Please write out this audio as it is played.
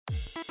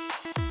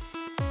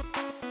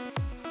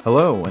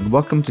Hello, and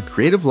welcome to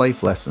Creative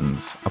Life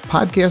Lessons, a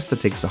podcast that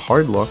takes a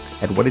hard look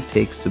at what it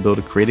takes to build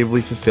a creatively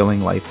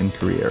fulfilling life and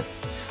career.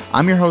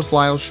 I'm your host,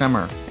 Lyle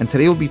Schemmer, and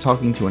today we'll be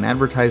talking to an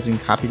advertising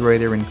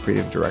copywriter and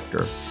creative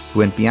director who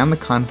went beyond the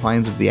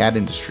confines of the ad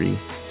industry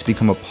to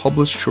become a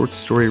published short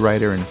story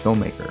writer and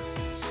filmmaker.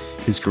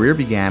 His career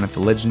began at the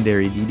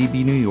legendary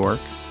DDB New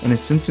York and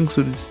has since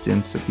included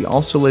stints at the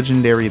also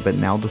legendary but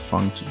now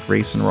defunct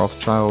Grayson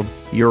Rothschild,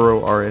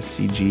 Euro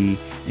RSCG,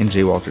 and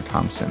J. Walter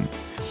Thompson,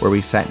 where we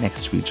sat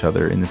next to each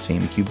other in the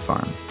same cube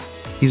farm.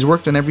 He's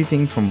worked on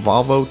everything from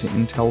Volvo to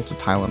Intel to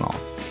Tylenol,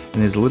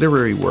 and his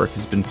literary work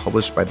has been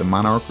published by the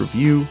Monarch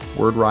Review,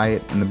 Word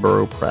Riot, and the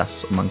Borough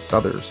Press, amongst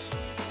others.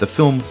 The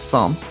film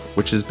Thump,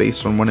 which is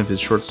based on one of his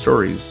short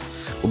stories,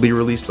 will be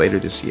released later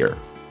this year.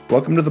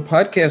 Welcome to the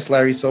podcast,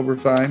 Larry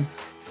Silberfein.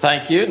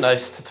 Thank you.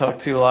 Nice to talk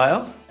to you,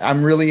 Lyle.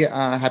 I'm really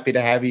happy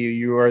to have you.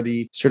 You are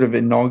the sort of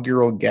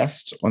inaugural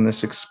guest on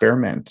this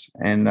experiment,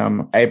 and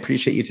I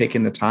appreciate you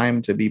taking the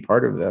time to be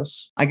part of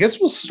this. I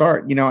guess we'll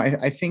start.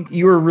 I think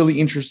you're a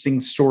really interesting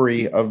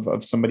story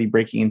of somebody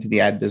breaking into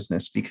the ad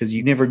business because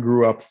you never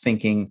grew up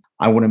thinking,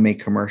 I want to make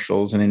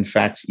commercials. And in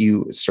fact,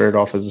 you started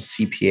off as a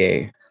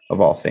CPA of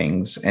all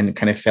things, and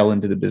kind of fell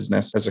into the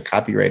business as a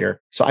copywriter.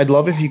 So I'd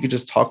love if you could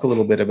just talk a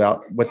little bit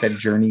about what that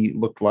journey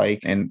looked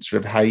like and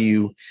sort of how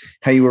you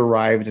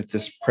arrived at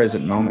this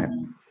present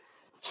moment.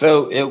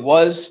 So it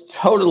was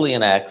totally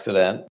an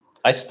accident.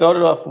 I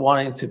started off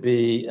wanting to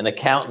be an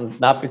accountant,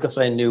 not because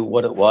I knew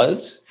what it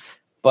was,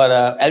 but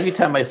every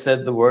time I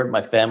said the word,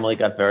 my family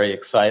got very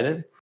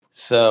excited.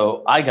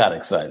 So I got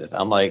excited.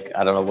 I'm like,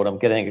 I don't know what I'm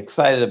getting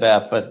excited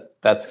about, but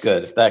that's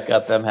good. If that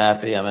got them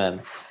happy, I'm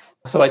in.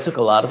 So I took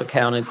a lot of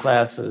accounting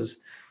classes,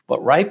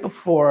 but right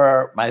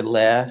before my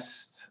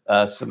last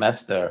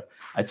semester,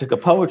 I took a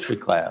poetry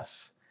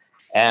class.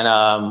 And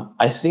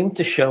I seemed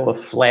to show a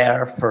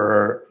flair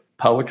for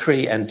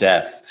poetry, and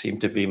death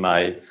seemed to be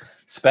my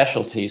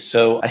specialty.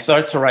 So I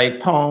started to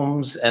write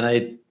poems, and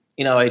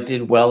I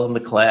did well in the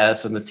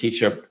class, and the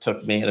teacher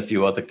took me and a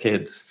few other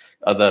kids,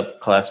 other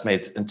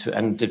classmates,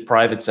 and did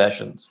private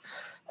sessions.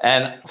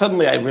 And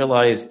suddenly I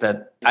realized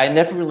that I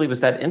never really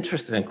was that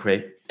interested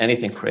in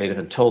anything creative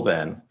until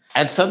then.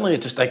 And suddenly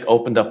it just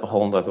opened up a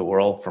whole nother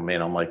world for me.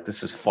 And I'm like,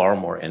 this is far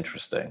more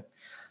interesting.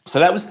 So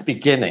that was the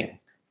beginning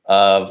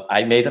of,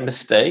 I made a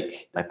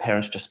mistake. My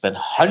parents just spent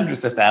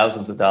hundreds of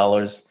thousands of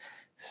dollars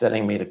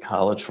sending me to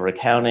college for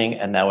accounting.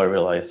 And now I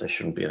realized I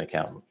shouldn't be an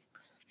accountant.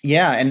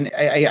 Yeah. And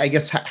I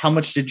guess how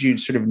much did you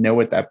sort of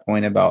know at that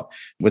point about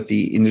what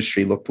the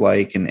industry looked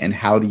like, and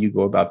how do you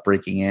go about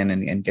breaking in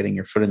and getting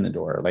your foot in the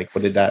door? Like,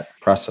 what did that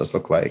process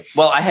look like?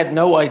 Well, I had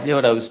no idea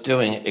what I was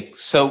doing.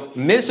 So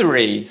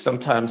misery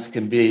sometimes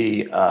can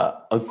be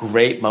a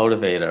great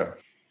motivator.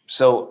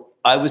 So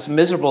I was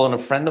miserable, and a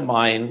friend of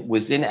mine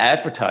was in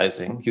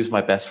advertising. He was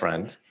my best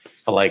friend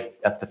for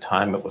at the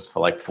time it was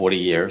for 40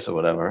 years or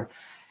whatever.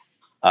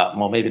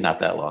 Well, maybe not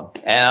that long.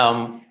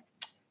 And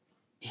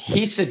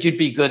he said, you'd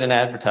be good in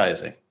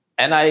advertising.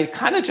 And I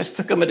kind of just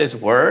took him at his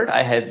word.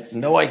 I had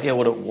no idea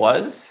what it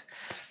was,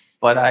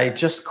 but I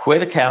just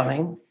quit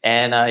accounting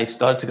and I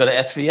started to go to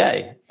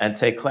SVA and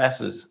take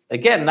classes.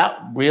 Again,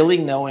 not really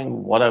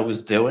knowing what I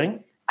was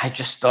doing. I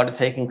just started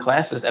taking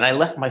classes, and I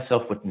left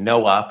myself with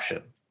no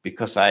option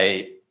because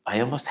I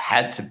almost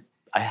had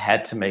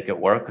to make it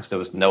work because there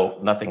was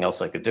nothing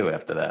else I could do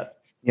after that.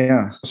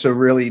 Yeah. So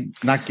really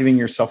not giving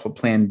yourself a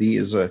plan B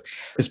is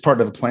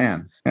part of the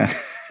plan.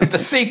 The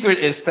secret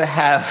is to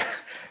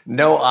have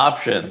no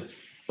option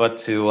but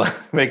to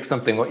make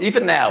something work.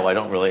 Even now, I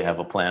don't really have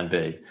a plan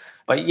B.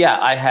 But yeah,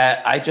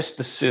 I just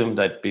assumed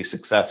I'd be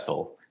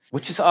successful,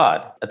 which is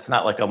odd. It's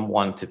not like I'm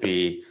one to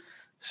be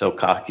so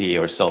cocky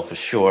or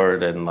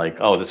self-assured and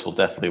this will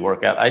definitely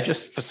work out. I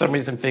just, for some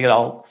reason, figured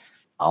I'll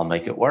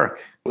make it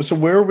work. So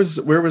where was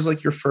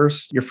your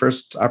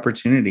first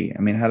opportunity?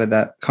 I mean, how did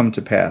that come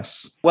to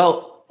pass?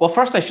 Well,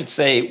 first I should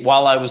say,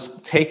 while I was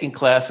taking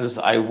classes,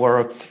 I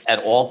worked at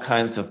all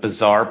kinds of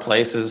bizarre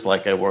places.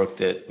 I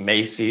worked at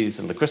Macy's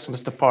in the Christmas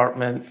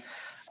department.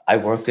 I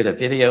worked at a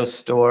video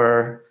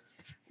store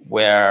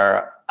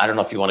where, I don't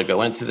know if you want to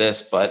go into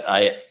this, but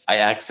I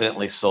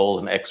accidentally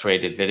sold an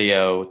X-rated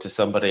video to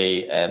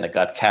somebody and it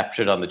got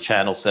captured on the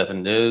Channel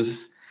 7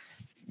 News.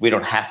 We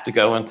don't have to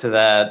go into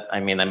that.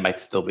 I mean, they might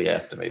still be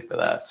after me for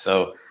that.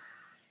 So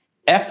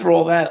after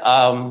all that,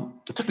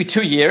 it took me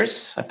 2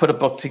 years. I put a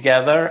book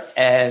together,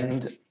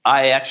 and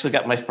I actually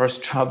got my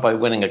first job by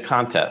winning a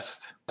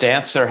contest.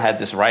 Dancer had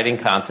this writing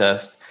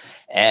contest,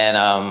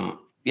 and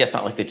it's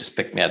not like they just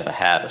picked me out of a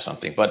hat or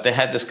something, but they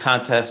had this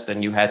contest,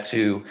 and you had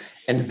to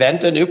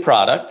invent a new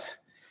product.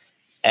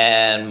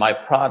 And my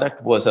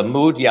product was a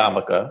mood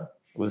yarmulke,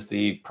 was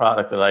the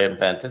product that I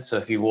invented. So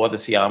if you wore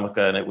this yarmulke,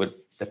 and it would,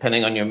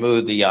 depending on your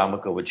mood, the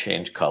yarmulke would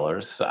change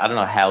colors. So I don't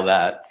know how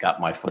that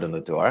got my foot in the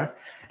door.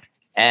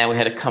 And we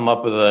had to come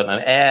up with an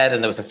ad,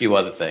 and there was a few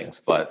other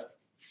things, but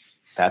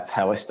that's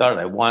how I started.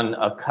 I won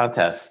a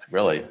contest,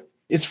 really.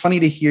 It's funny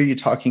to hear you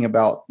talking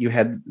about you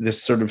had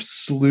this sort of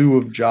slew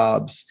of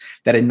jobs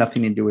that had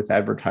nothing to do with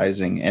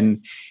advertising.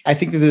 And I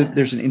think that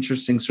there's an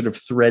interesting sort of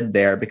thread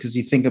there, because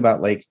you think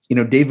about, like,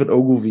 David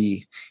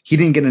Ogilvy, he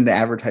didn't get into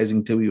advertising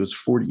until he was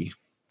 40.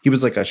 He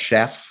was like a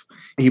chef.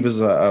 He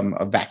was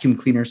a vacuum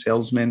cleaner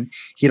salesman.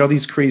 He had all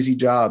these crazy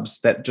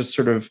jobs that just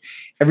sort of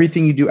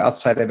everything you do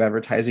outside of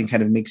advertising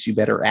kind of makes you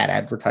better at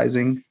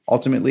advertising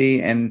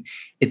ultimately. And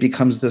it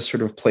becomes this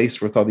sort of place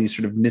where all these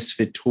sort of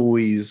misfit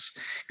toys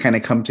kind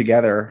of come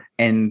together,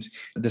 and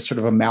this sort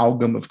of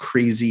amalgam of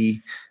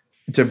crazy,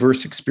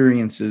 diverse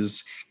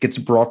experiences gets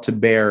brought to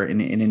bear in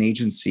an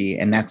agency.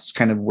 And that's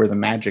kind of where the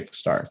magic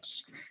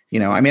starts.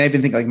 I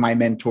even think like my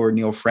mentor,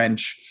 Neil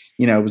French,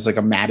 was like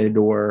a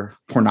matador,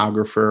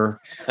 pornographer,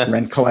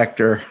 rent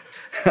collector,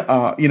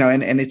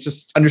 and it's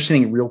just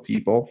understanding real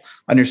people,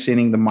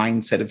 understanding the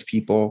mindset of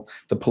people,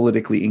 the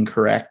politically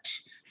incorrect,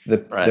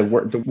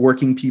 the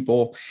working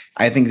people.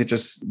 I think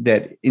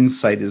that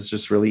insight is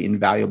just really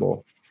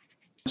invaluable.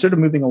 Sort of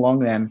moving along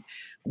then,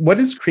 what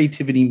does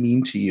creativity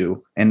mean to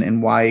you,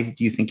 and why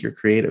do you think you're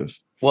creative?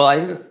 Well,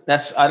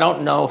 I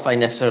don't know if I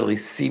necessarily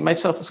see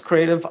myself as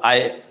creative.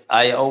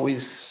 I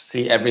always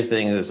see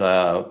everything as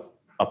a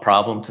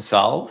problem to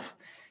solve.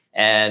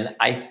 And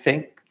I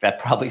think that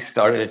probably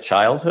started at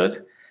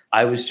childhood.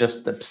 I was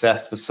just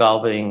obsessed with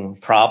solving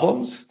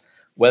problems,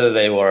 whether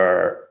they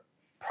were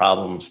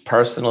problems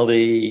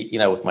personally,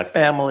 with my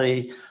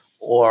family,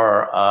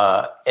 or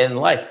in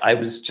life.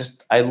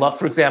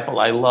 For example,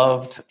 I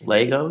loved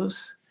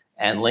Legos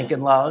and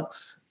Lincoln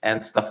Logs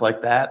and stuff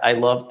like that. I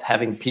loved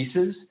having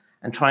pieces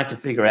and trying to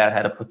figure out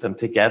how to put them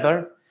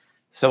together.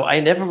 So I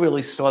never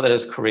really saw that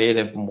as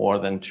creative, more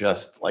than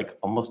just like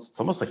it's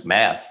almost like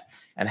math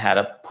and how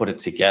to put it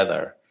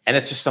together. And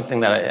it's just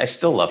something that I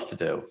still love to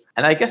do.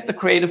 And I guess the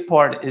creative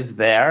part is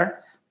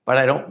there, but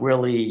I don't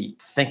really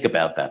think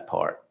about that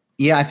part.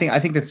 Yeah, I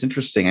think that's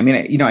interesting.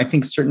 I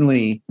think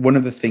certainly one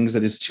of the things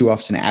that is too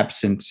often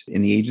absent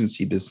in the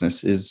agency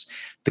business is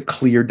the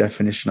clear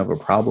definition of a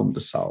problem to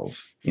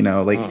solve.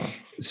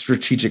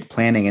 Strategic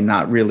planning, and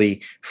not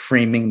really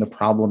framing the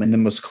problem in the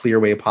most clear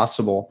way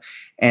possible.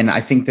 And I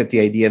think that the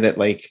idea that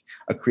like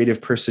a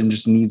creative person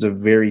just needs a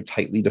very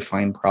tightly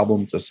defined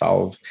problem to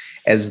solve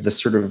as the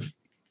sort of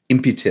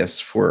impetus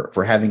for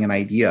having an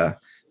idea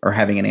or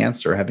having an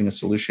answer, or having a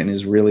solution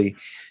is really,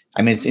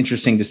 it's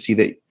interesting to see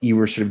that you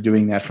were sort of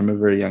doing that from a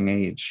very young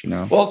age,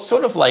 Well, it's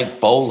sort of like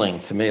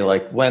bowling to me.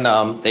 Like when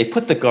they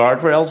put the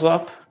guardrails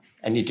up,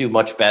 and you do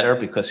much better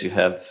because you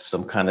have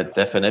some kind of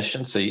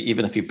definition. So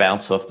even if you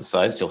bounce off the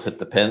sides, you'll hit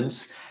the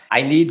pins.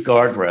 I need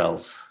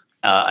guardrails.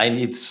 I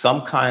need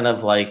some kind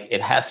of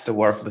it has to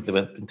work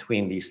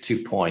between these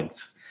 2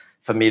 points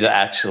for me to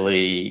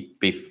actually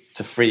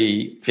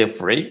feel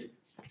free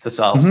to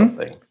solve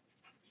something.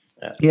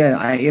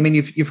 Yeah,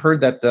 you've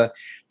heard that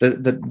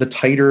the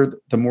tighter,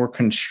 the more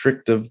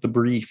constrictive the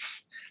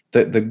brief,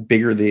 the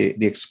bigger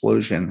the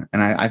explosion.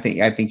 And I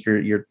think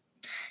you're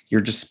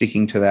just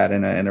speaking to that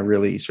in a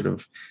really sort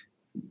of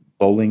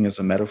bowling as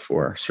a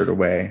metaphor sort of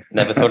way.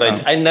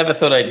 I never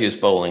thought I'd use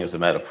bowling as a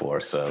metaphor.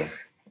 So,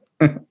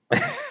 one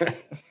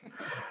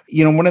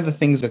of the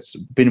things that's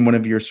been one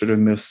of your sort of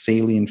most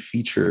salient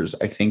features,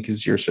 I think,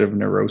 is your sort of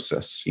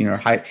neurosis. You're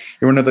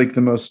one of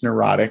the most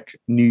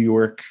New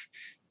York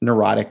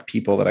neurotic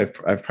people that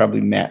I've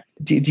probably met.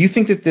 Do you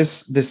think that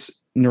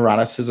this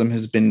neuroticism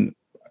has been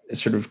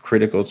sort of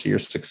critical to your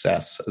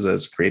success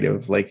as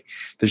creative? Like,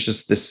 there's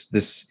just this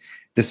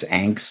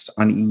angst,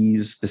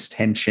 unease, this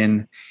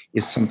tension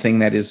is something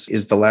that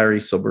is the Larry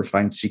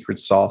Silberfein secret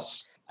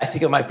sauce. I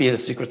think it might be the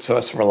secret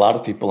sauce for a lot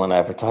of people in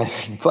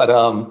advertising, but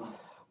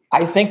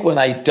I think when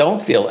I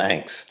don't feel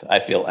angst, I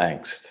feel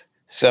angst.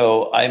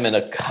 So I'm in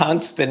a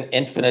constant,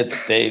 infinite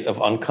state of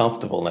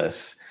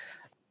uncomfortableness.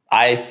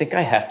 I think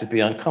I have to be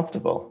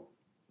uncomfortable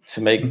to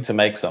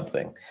make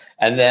something,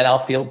 and then I'll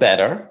feel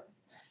better,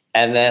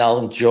 and then I'll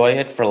enjoy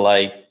it for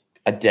like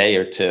a day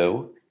or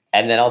two.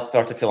 And then I'll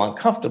start to feel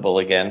uncomfortable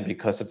again,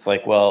 because it's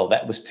like, well,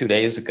 that was 2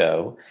 days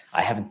ago.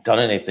 I haven't done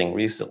anything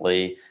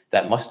recently.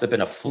 That must have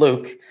been a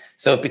fluke.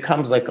 So it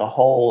becomes like a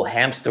whole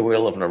hamster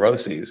wheel of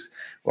neuroses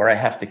where I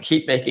have to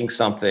keep making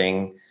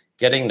something,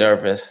 getting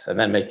nervous, and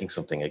then making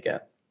something again.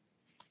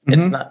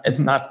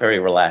 It's not very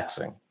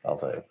relaxing, I'll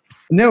tell you.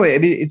 No,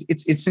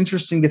 it's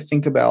interesting to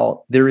think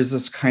about. There is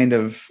this kind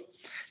of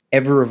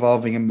ever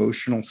evolving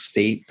emotional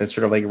state that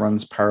sort of like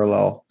runs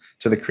parallel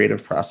to the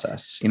creative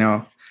process,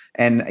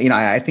 And,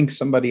 I think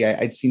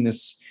I'd seen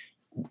this,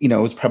 it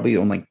was probably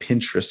on like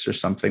Pinterest or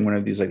something, one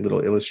of these like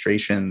little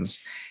illustrations.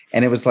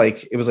 And it was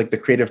like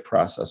the creative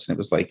process. And it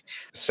was like,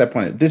 step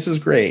one, this is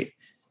great.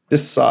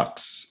 This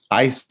sucks.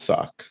 I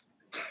suck.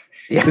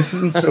 Yeah. This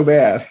isn't so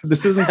bad.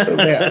 This isn't so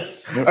bad.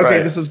 Okay,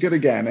 right. This is good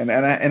again.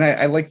 And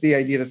I like the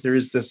idea that there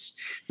is this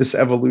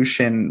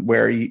evolution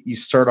where you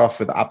start off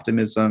with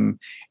optimism,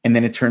 and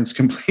then it turns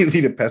completely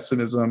to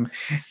pessimism,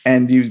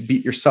 and you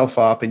beat yourself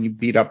up, and you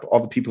beat up all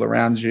the people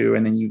around you,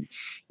 and then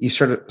you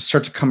start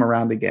to come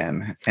around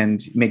again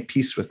and make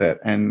peace with it.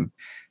 And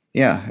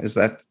Yeah. Is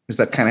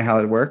that kind of how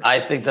it works? I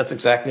think that's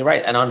exactly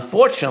right. And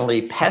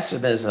unfortunately,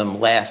 pessimism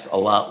lasts a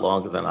lot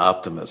longer than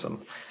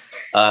optimism.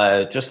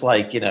 Just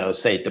like,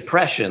 say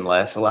depression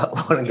lasts a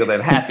lot longer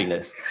than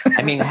happiness.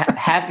 I mean,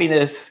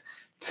 happiness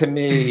to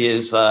me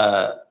is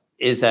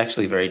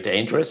actually very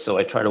dangerous. So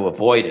I try to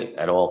avoid it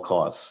at all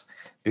costs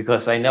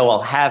because I know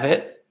I'll have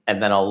it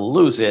and then I'll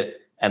lose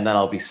it and then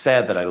I'll be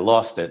sad that I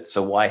lost it.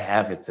 So why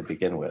have it to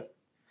begin with?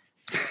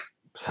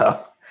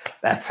 So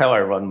that's how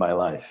I run my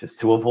life, is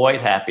to avoid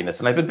happiness.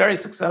 And I've been very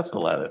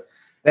successful at it.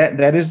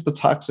 That is the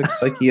toxic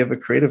psyche of a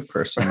creative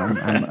person.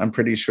 I'm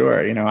pretty sure.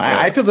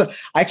 I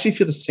actually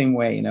feel the same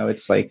way.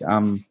 It's like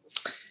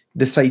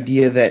this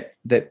idea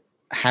that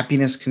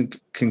happiness can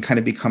kind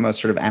of become a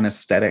sort of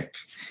anesthetic,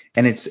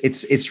 and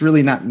it's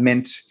really not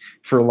meant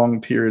for long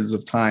periods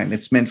of time.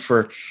 It's meant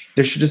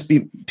there should just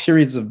be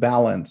periods of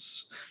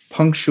balance,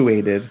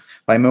 punctuated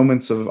by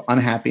moments of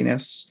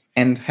unhappiness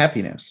and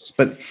happiness.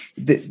 But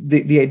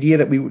the idea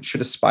that we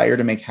should aspire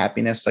to make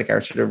happiness like our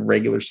sort of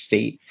regular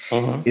state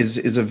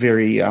is a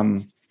very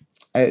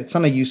it's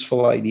not a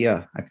useful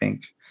idea, I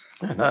think,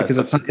 because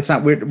it's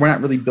not we're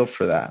not really built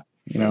for that.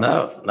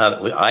 No,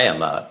 not I am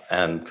not,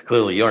 and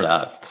clearly you're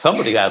not.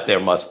 Somebody out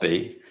there must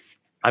be.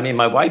 I mean,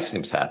 my wife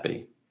seems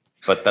happy,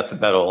 but that's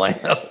about all I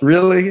know.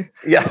 Really?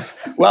 Yes.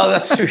 Well,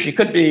 that's true. She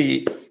could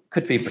be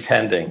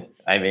pretending.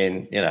 I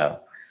mean,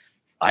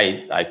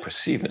 I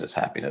perceive it as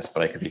happiness,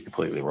 but I could be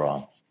completely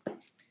wrong.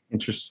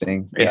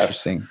 Interesting. Yes.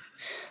 Interesting.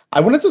 I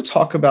wanted to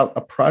talk about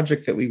a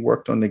project that we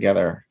worked on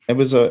together. It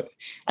was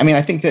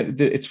I think that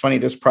it's funny.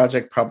 This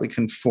project probably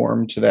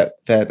conformed to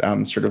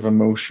that sort of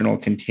emotional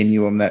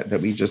continuum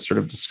that we just sort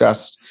of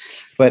discussed.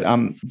 But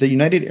the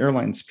United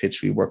Airlines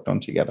pitch we worked on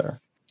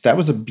together, that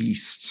was a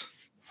beast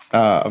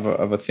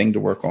of a thing to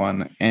work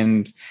on.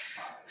 And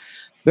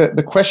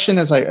the question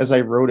as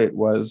I wrote it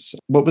was,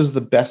 what was the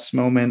best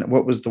moment?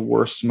 What was the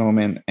worst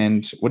moment?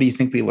 And what do you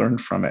think we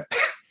learned from it?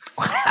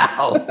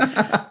 Wow.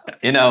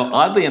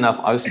 Oddly enough,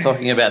 I was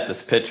talking about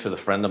this pitch with a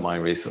friend of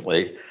mine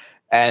recently.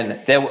 And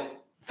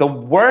the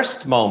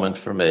worst moment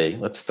for me,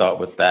 let's start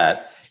with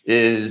that,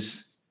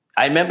 is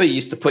I remember you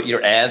used to put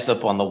your ads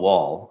up on the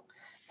wall.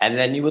 And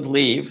then you would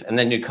leave, and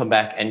then you'd come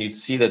back and you'd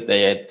see that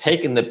they had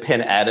taken the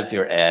pin out of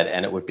your ad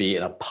and it would be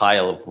in a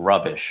pile of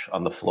rubbish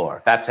on the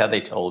floor. That's how they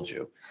told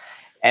you.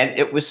 And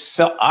it was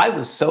I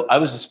was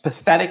as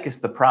pathetic as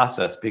the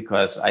process,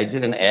 because I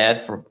did an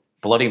ad for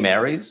Bloody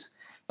Marys.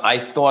 I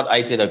thought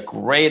I did a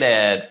great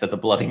ad for the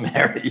Bloody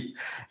Mary,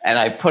 and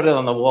I put it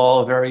on the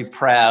wall, very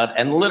proud.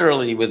 And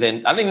literally I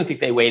don't even think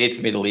they waited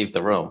for me to leave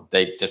the room.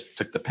 They just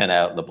took the pin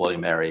out and the Bloody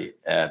Mary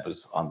ad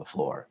was on the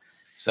floor.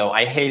 So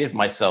I hated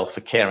myself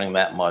for caring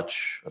that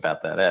much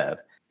about that ad.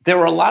 There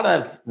were a lot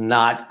of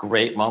not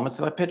great moments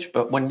in that pitch,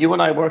 but when you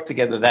and I worked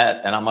together,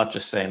 and I'm not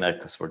just saying that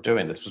because we're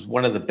doing this, was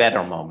one of the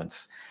better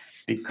moments,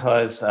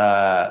 because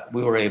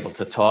we were able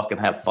to talk and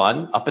have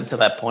fun. Up until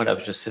that point, I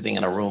was just sitting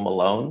in a room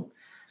alone.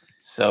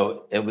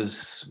 So it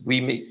was,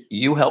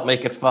 you helped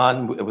make it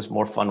fun. It was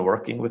more fun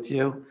working with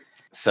you.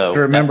 So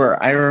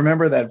I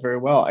remember that very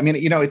well. I mean,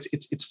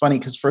 it's funny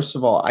because, first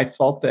of all, I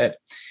thought that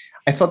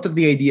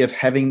the idea of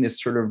having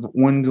this sort of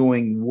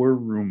ongoing war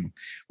room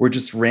where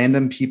just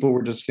random people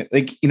were just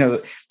like,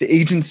 the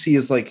agency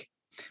is like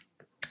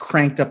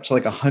cranked up to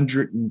like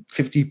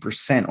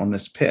 150% on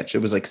this pitch. It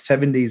was like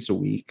 7 days a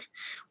week.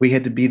 We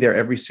had to be there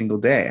every single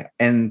day.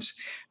 And,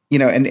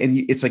 and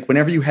it's like,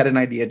 whenever you had an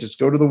idea, just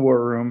go to the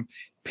war room,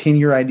 pin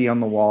your idea on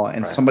the wall,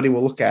 and somebody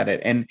will look at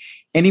it. And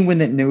anyone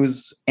that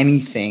knows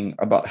anything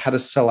about how to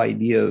sell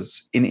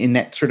ideas in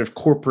that sort of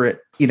corporate,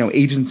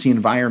 agency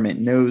environment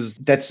knows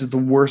that's the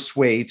worst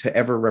way to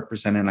ever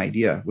represent an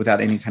idea,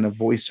 without any kind of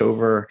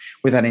voiceover,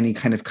 without any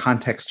kind of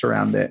context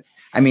around it.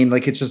 I mean,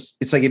 like,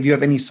 it's like, if you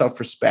have any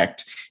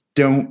self-respect,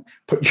 don't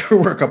put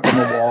your work up on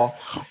the wall.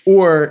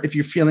 Or if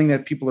you're feeling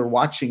that people are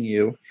watching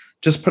you,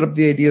 just put up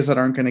the ideas that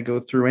aren't going to go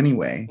through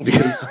anyway,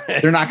 because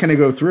they're not going to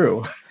go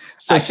through.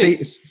 So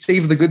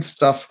save the good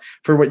stuff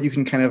for what you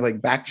can kind of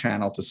like back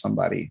channel to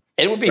somebody.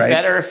 It would be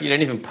better if you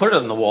didn't even put it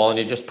on the wall and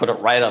you just put it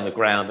right on the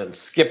ground and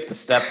skip the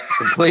step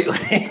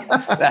completely.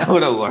 That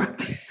would have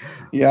worked.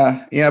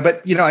 Yeah. Yeah.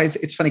 But,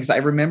 it's funny because I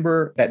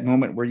remember that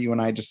moment where you and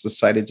I just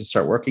decided to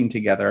start working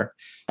together.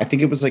 I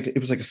think it was like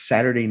a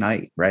Saturday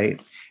night.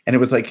 Right. And it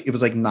was like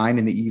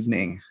 9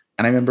 p.m.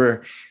 And I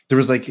remember there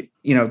was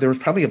there was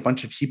probably a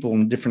bunch of people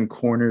in different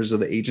corners of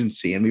the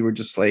agency. And we were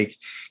just like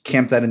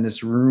camped out in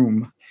this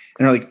room.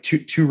 And they're like,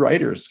 two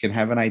writers can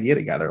have an idea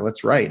together.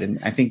 Let's write. And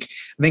I think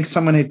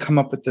someone had come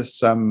up with this.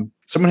 Someone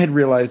had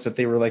realized that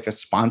they were like a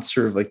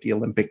sponsor of like the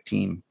Olympic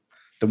team,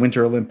 the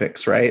Winter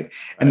Olympics, right?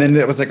 And then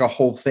that was like a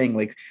whole thing.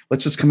 Like,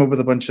 let's just come up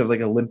with a bunch of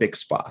like Olympic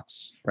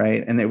spots,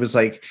 right? And it was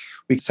like,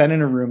 we sat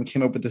in a room,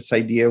 came up with this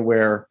idea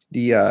where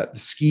the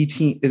ski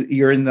team,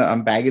 you're in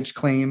the baggage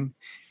claim,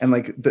 and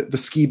like the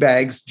ski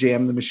bags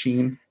jam the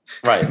machine,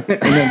 right?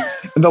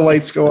 and the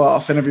lights go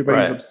off, and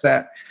everybody's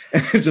upset.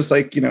 And it's just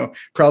like,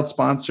 proud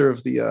sponsor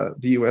of the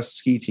U.S.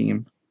 ski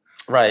team.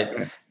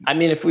 Right. I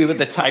mean, if we were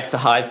the type to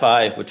high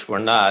five, which we're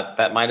not,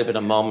 that might have been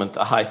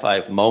a high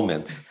five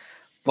moment.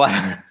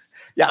 But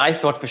Yeah, I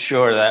thought for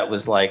sure that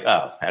was like,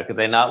 oh, how could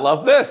they not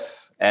love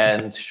this?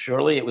 And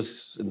surely it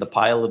was in the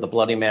pile of the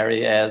Bloody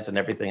Mary ads and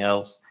everything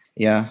else.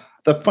 Yeah.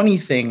 The funny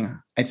thing,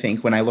 I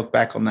think, when I look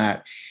back on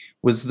that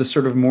was the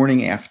sort of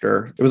morning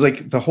after. It was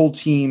like the whole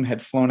team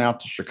had flown out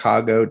to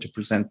Chicago to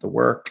present the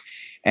work.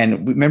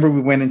 And remember,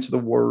 we went into the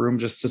war room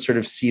just to sort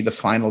of see the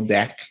final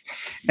deck.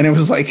 And it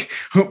was like,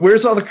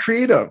 where's all the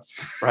creative?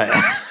 Right.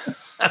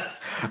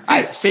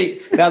 I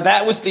see. Now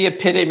that was the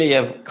epitome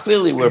of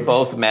clearly we're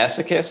both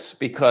masochists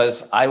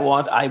because I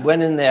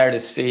went in there to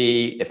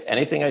see if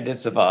anything I did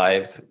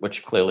survived,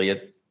 which clearly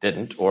it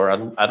didn't, or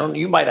I don't.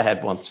 You might have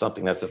had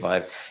something that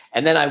survived,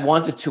 and then I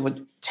wanted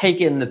to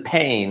take in the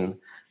pain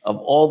of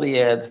all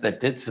the ads that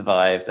did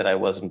survive that I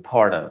wasn't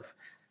part of.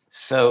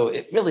 So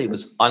it really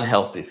was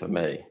unhealthy for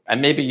me, and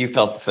maybe you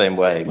felt the same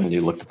way when you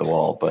looked at the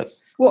wall. But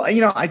well,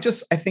 I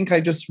think I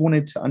just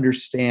wanted to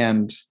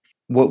understand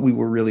what we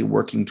were really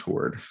working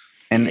toward.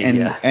 And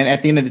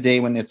at the end of the day,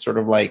 when it's sort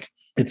of like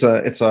it's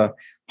a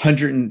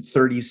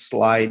 130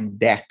 slide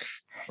deck,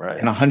 right,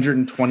 and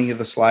 120 of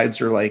the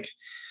slides are like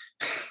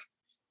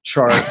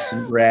charts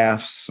and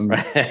graphs and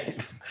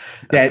right.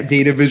 that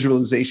data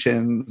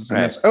visualizations,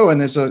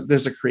 and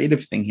there's a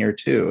creative thing here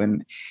too.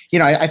 And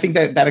I think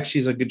that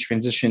actually is a good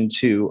transition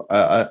to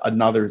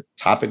another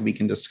topic we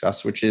can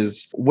discuss, which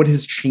is what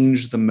has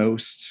changed the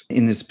most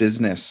in this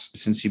business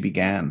since you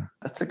began.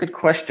 That's a good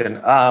question.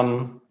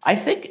 I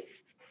think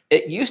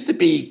it used to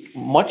be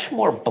much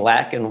more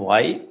black and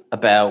white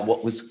about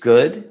what was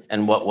good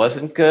and what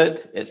wasn't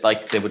good.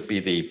 There would be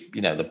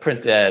the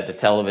print ad, the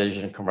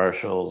television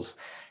commercials,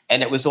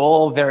 and it was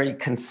all very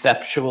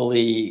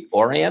conceptually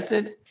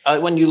oriented.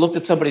 When you looked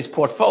at somebody's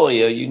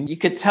portfolio, you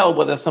could tell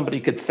whether somebody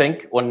could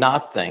think or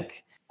not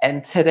think.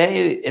 And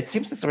today, it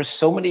seems that there are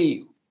so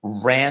many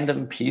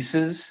random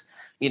pieces,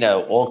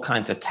 all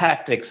kinds of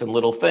tactics and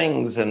little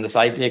things. And this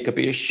idea could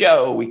be a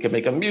show. We could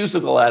make a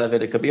musical out of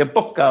it. It could be a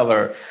book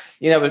cover.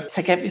 It's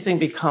like everything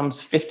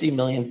becomes 50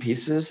 million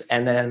pieces.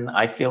 And then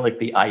I feel like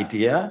the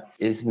idea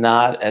is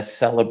not as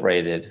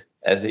celebrated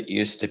as it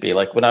used to be.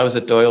 Like when I was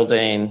at Doyle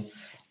Dane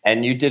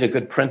and you did a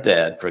good print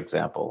ad, for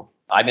example.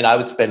 I mean, I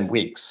would spend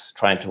weeks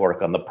trying to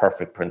work on the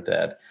perfect print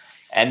ad.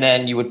 And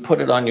then you would put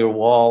it on your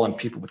wall and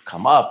people would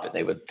come up and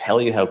they would tell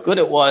you how good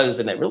it was.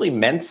 And it really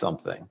meant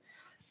something.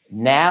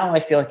 Now I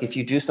feel like if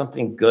you do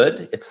something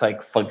good, it's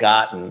like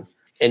forgotten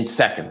in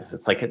seconds.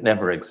 It's like it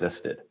never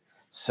existed.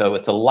 So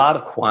it's a lot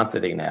of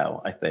quantity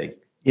now, I think.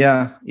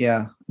 Yeah.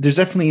 There's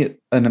definitely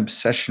an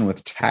obsession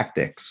with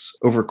tactics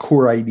over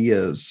core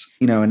ideas,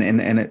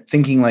 and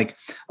thinking like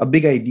a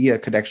big idea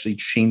could actually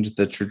change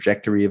the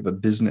trajectory of a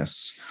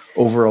business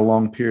over a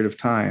long period of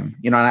time.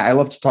 And I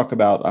love to talk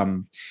about,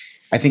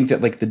 I think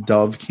that like the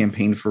Dove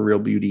campaign for Real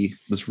Beauty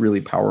was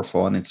really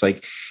powerful. And it's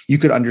like, you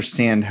could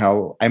understand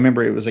how, I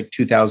remember it was like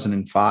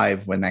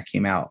 2005 when that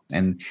came out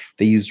and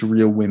they used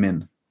real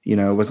women,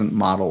 it wasn't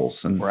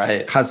models, and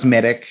right.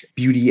 Cosmetic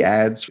beauty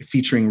ads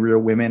featuring real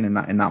women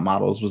and not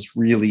models was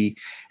really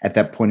at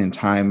that point in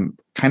time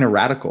kind of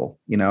radical,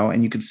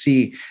 and you could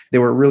see they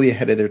were really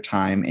ahead of their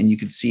time, and you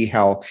could see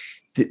how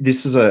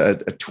this is a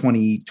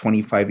 20,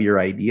 25-year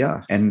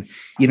idea. And,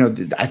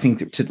 I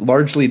think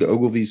largely to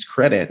Ogilvy's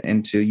credit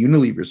and to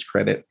Unilever's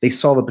credit, they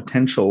saw the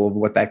potential of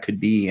what that could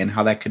be and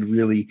how that could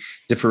really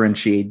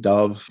differentiate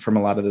Dove from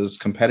a lot of those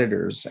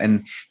competitors.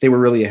 And they were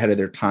really ahead of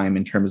their time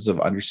in terms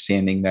of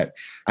understanding that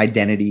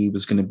identity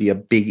was going to be a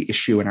big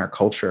issue in our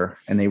culture.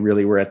 And they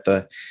really were at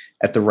the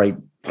right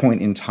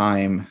point in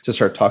time to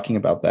start talking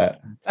about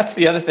that. That's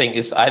the other thing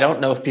is I don't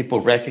know if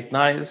people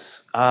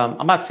recognize,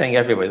 I'm not saying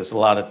everybody, there's a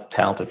lot of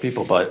talented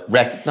people, but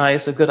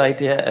recognize a good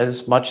idea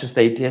as much as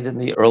they did in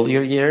the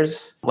earlier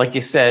years. Like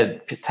you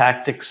said,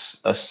 tactics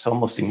are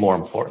almost more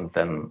important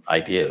than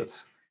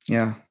ideas.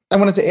 Yeah. I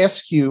wanted to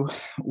ask you,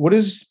 what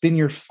has been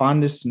your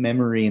fondest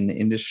memory in the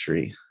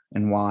industry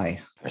and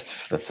why?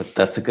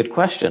 That's a good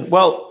question.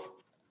 Well,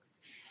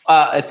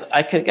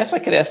 I could answer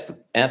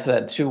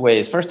that in two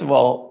ways. First of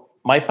all,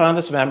 my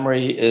fondest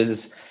memory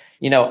is,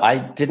 I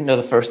didn't know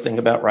the first thing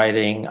about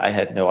writing. I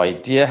had no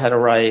idea how to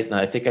write. And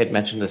I think I'd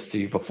mentioned this to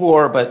you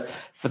before, but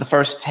for the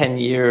first 10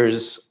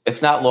 years,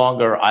 if not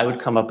longer, I would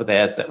come up with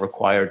ads that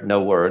required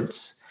no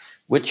words,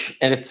 which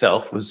in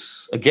itself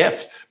was a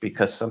gift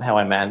because somehow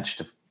I managed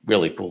to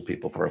really fool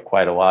people for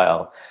quite a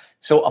while.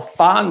 So a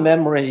fond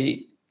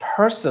memory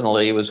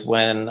personally was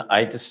when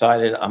I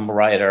decided I'm a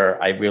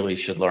writer. I really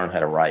should learn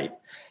how to write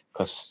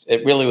because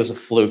it really was a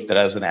fluke that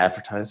I was in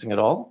advertising at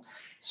all.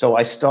 So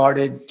I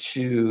started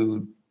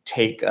to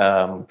take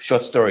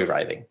short story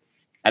writing,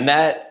 and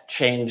that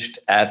changed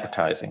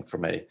advertising for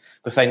me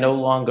because I no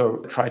longer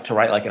tried to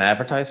write like an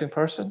advertising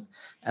person,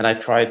 and I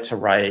tried to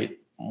write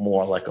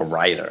more like a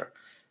writer.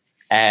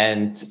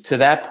 And to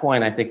that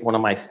point, I think one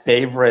of my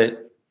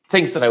favorite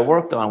things that I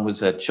worked on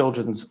was a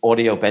children's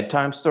audio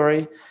bedtime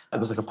story. It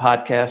was like a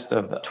podcast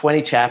of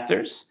 20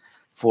 chapters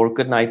for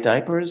Goodnight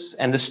Diapers.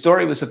 And the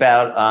story was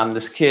about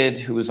this kid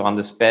who was on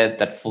this bed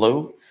that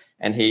flew.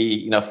 And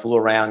he, flew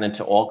around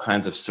into all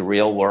kinds of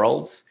surreal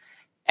worlds.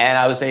 And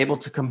I was able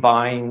to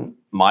combine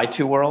my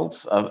two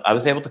worlds. I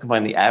was able to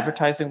combine the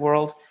advertising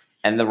world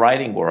and the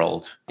writing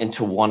world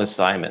into one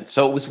assignment.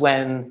 So it was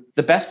when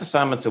the best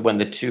assignments are when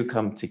the two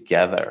come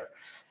together.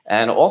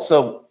 And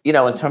also,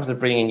 in terms of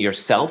bringing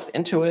yourself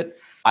into it,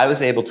 I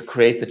was able to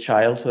create the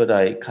childhood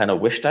I kind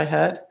of wished I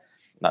had.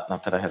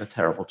 Not that I had a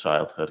terrible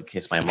childhood, in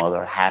case my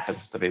mother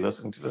happens to be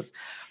listening to this.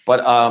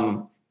 But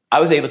I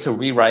was able to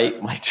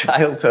rewrite my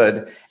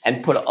childhood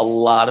and put a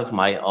lot of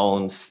my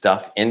own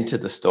stuff into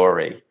the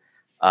story.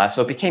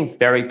 So it became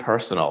very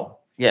personal.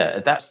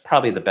 Yeah, that's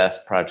probably the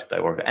best project I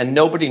worked on. And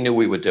nobody knew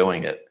we were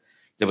doing it.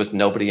 There was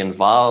nobody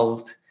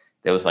involved.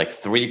 There was like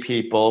 3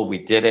 people. We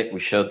did it. We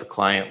showed the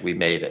client. We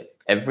made it.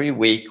 Every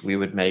week we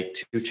would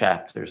make 2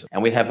 chapters.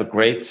 And we'd have a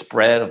great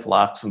spread of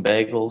lox and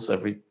bagels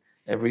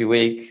every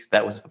week.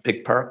 That was a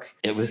big perk.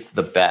 It was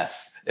the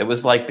best. It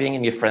was like being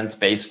in your friend's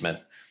basement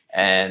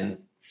and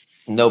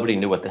nobody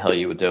knew what the hell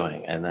you were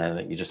doing. And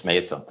then you just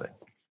made something.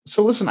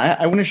 So listen,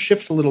 I want to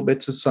shift a little bit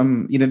to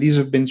some, these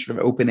have been sort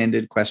of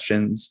open-ended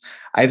questions.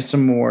 I have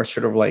some more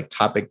sort of like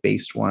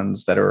topic-based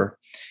ones that are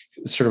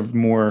sort of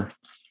more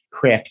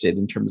crafted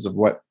in terms of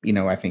what,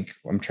 I think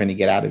I'm trying to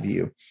get out of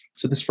you.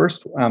 So this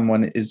first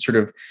one is sort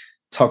of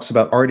talks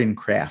about art and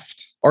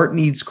craft. Art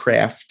needs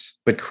craft,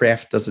 but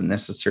craft doesn't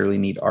necessarily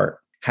need art.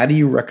 How do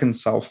you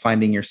reconcile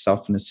finding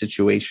yourself in a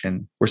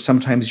situation where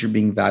sometimes you're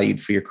being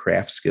valued for your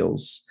craft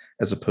skills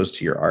as opposed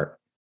to your art?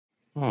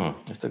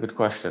 That's a good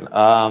question.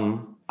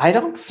 I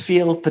don't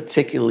feel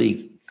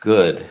particularly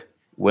good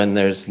when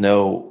there's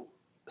no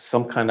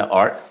some kind of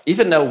art,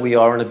 even though we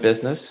are in a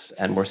business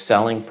and we're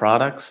selling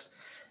products.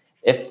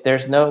 If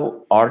there's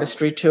no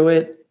artistry to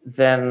it,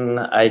 then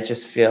I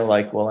just feel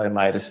like, well, I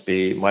might as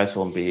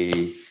well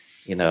be,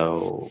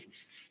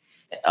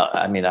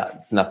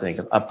 nothing,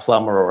 a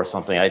plumber or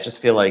something. I just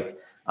feel like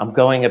I'm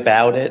going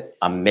about it.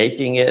 I'm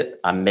making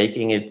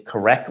it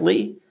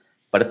correctly.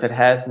 But if it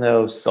has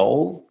no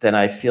soul, then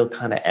I feel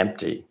kind of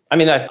empty.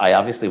 I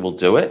obviously will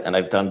do it, and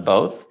I've done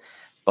both.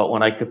 But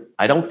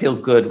I don't feel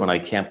good when I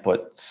can't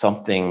put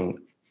something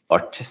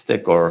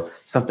artistic or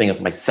something of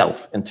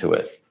myself into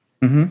it.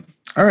 Mm-hmm.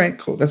 All right,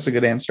 cool. That's a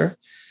good answer.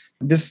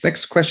 This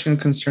next question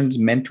concerns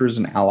mentors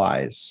and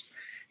allies.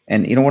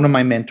 And, one of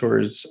my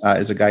mentors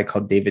is a guy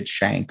called David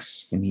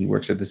Shanks, and he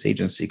works at this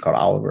agency called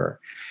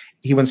Oliver.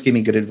 He once gave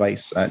me good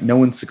advice. No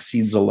one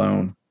succeeds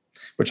alone,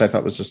 which I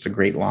thought was just a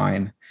great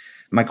line.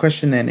 My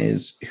question then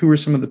is, who are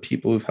some of the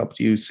people who've helped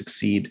you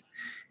succeed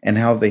and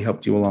how have they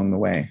helped you along the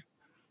way?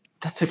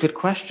 That's a good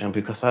question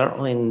because I don't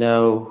really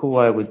know who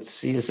I would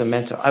see as a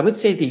mentor. I would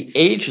say the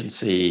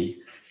agency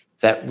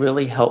that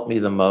really helped me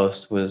the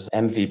most was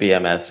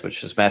MVBMS,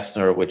 which is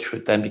Messner, which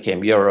then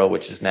became Euro,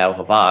 which is now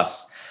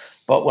Havas.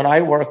 But when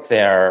I worked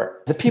there,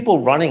 the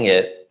people running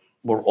it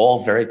were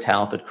all very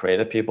talented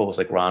creative people. It was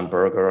like Ron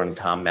Berger and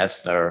Tom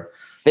Messner.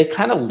 They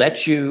kind of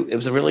it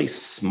was a really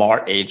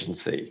smart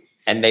agency.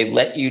 And they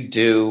let you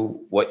do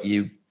what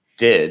you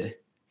did,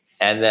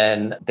 and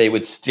then they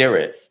would steer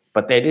it.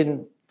 But they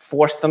didn't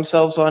force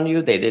themselves on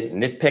you. They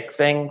didn't nitpick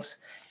things.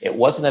 It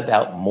wasn't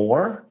about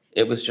more.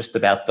 It was just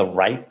about the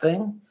right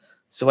thing.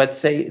 So I'd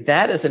say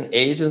that as an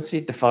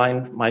agency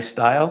defined my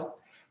style,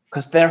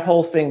 because their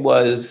whole thing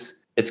was,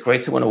 it's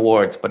great to win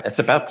awards, but it's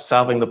about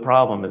solving the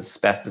problem as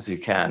best as you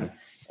can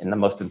in the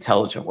most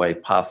intelligent way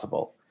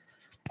possible.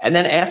 And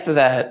then after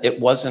that, it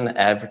wasn't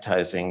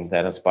advertising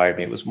that inspired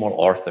me. It was more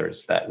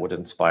authors that would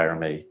inspire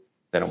me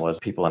than it was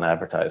people in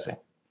advertising.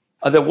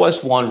 There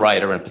was one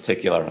writer in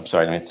particular. I'm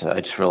sorry, I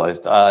just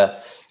realized.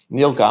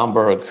 Neil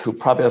Gomberg, who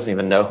probably doesn't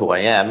even know who I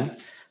am.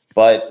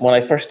 But when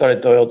I first started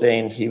Doyle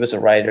Dane, he was a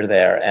writer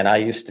there. And I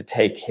used to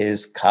take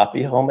his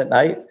copy home at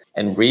night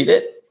and read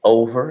it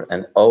over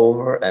and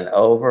over and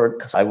over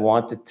because I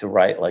wanted to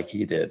write like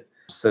he did.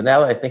 So now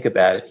that I think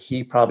about it,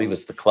 he probably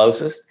was the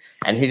closest,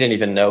 and he didn't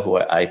even know who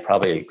I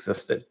probably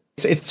existed.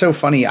 It's so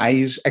funny.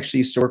 I actually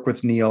used to work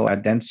with Neil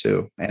at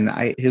Dentsu, and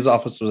his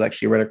office was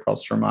actually right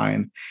across from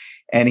mine.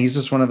 And he's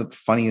just one of the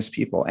funniest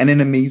people and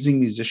an amazing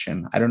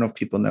musician. I don't know if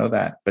people know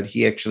that, but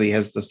he actually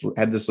had this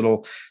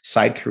little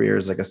side career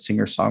as like a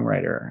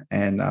singer-songwriter.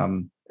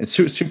 And it's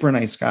super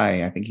nice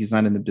guy. I think he's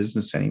not in the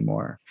business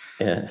anymore.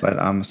 Yeah.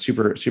 But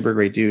super, super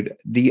great dude.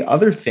 The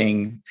other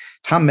thing,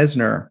 Tom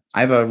Messner, I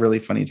have a really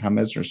funny Tom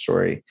Messner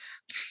story.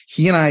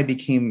 He and I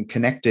became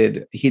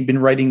connected. He'd been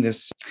writing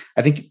this,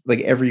 I think like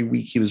every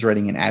week he was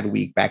writing an ad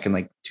week back in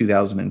like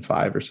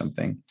 2005 or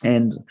something.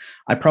 And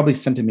I probably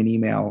sent him an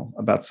email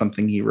about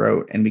something he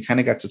wrote, and we kind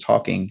of got to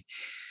talking.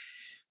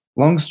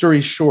 Long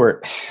story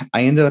short,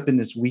 I ended up in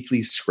this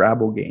weekly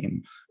Scrabble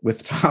game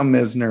with Tom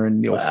Messner and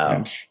Neil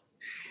French.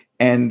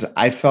 And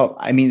I felt,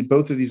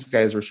 both of these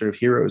guys were sort of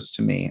heroes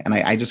to me. And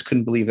I just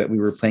couldn't believe that we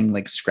were playing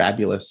like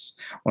Scrabulous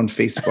on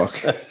Facebook.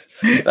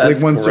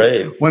 That's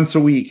like once a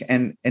week.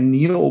 And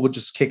Neil would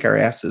just kick our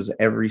asses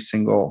every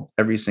single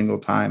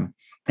time.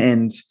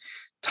 And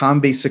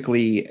Tom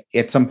basically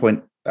at some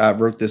point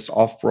wrote this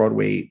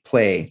off-Broadway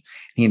play.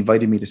 He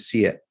invited me to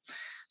see it.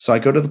 So I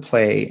go to the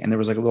play, and there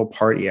was like a little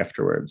party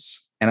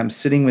afterwards. and I'm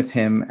sitting with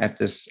him at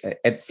this.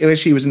 It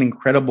actually was an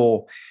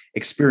incredible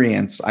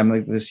experience. I'm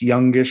like this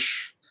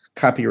youngish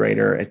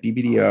copywriter at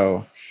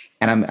BBDO,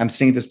 and I'm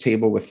sitting at this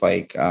table with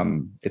like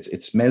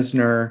it's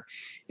Mesner,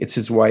 it's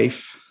his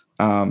wife,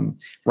 Ron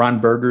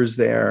Berger's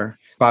there,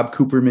 Bob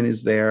Cooperman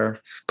is there,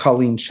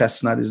 Colleen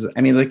Chestnut is.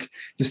 I mean, like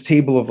this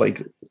table of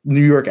like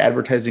New York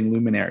advertising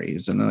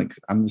luminaries, and like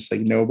I'm just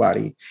like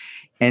nobody.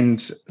 And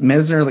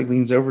Mesner like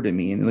leans over to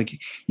me, and like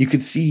you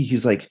could see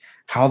he's like,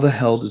 "How the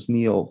hell does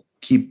Neil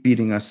keep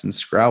beating us in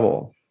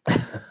Scrabble?"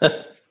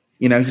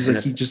 He's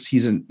like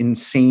he's an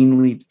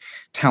insanely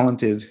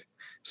talented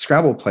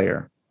Scrabble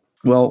player.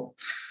 Well,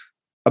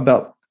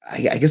 about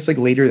I guess like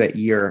later that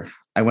year,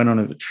 I went on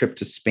a trip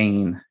to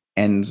Spain,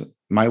 and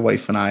my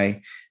wife and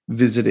I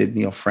visited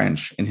Neil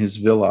French in his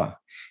villa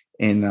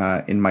in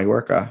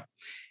Mallorca.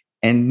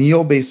 And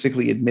Neil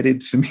basically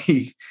admitted to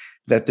me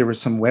that there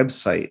was some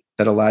website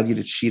that allowed you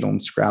to cheat on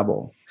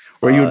Scrabble,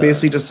 where you would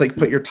basically just like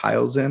put your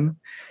tiles in,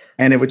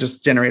 and it would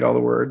just generate all the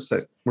words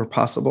that were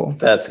possible.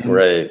 That's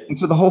great. And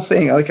so the whole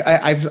thing, like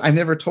I've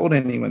never told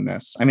anyone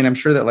this. I mean, I'm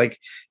sure that like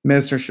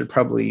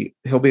Mesner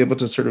he'll be able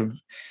to sort of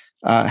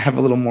have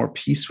a little more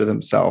peace with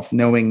himself,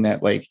 knowing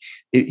that like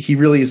he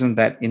really isn't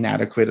that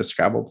inadequate a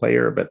Scrabble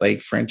player, but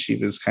like Frenchie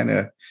was kind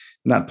of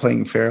not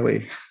playing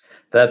fairly.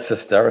 That's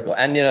hysterical.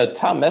 And,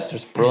 Tom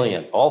Messer's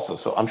brilliant also.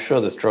 So I'm sure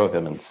this drove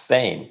him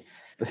insane.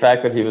 The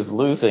fact that he was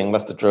losing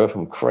must have drove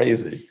him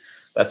crazy.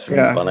 That's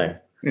really funny.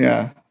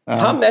 Yeah.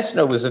 Tom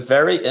Messner was a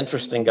very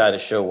interesting guy to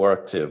show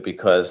work to,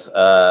 because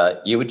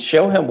you would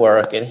show him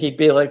work and he'd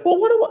be like, well,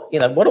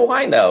 what do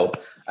I know?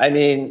 I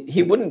mean,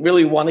 he wouldn't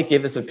really want to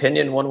give his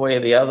opinion one way or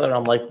the other.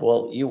 I'm like,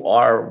 well, you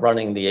are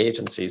running the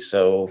agency.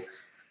 So,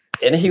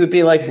 and he would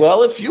be like,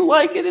 well, if you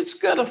like it, it's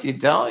good. If you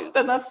don't,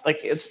 then not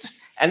like, it's just,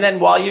 and then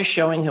while you're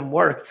showing him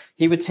work,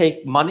 he would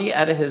take money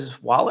out of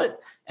his wallet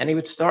and he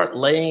would start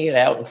laying it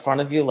out in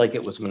front of you like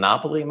it was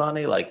Monopoly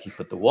money. Like he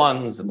put the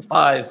ones and the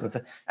fives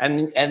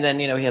and then,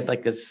 he had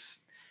like this,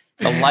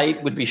 the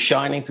light would be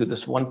shining through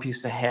this one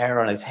piece of hair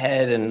on his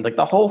head. And like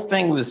the whole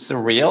thing was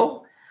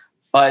surreal,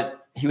 but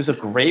he was a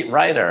great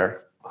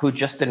writer who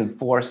just didn't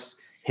force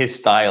his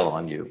style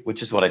on you,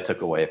 which is what I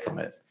took away from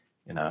it.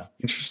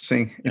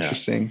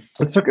 Interesting.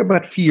 Let's talk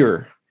about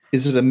fear.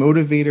 Is it a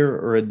motivator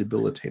or a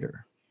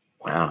debilitator?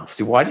 Wow.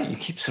 See, why do you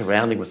keep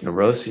surrounding with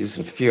neuroses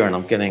and fear? And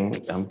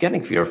I'm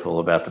getting fearful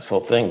about this whole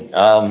thing.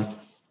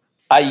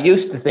 I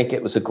used to think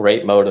it was a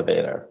great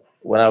motivator.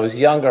 When I was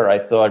younger, I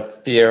thought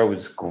fear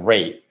was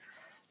great.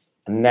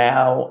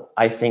 Now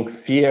I think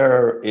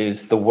fear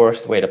is the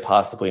worst way to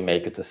possibly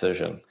make a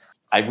decision.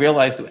 I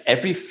realized that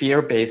every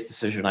fear-based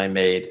decision I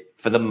made,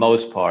 for the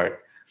most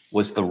part,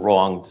 was the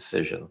wrong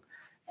decision.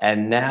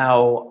 And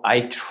now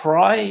I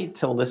try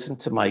to listen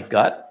to my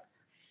gut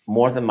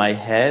more than my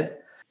head.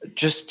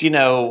 Just,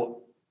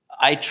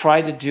 I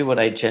try to do what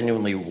I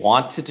genuinely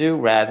want to do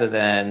rather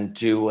than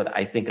do what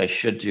I think I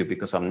should do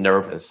because I'm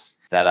nervous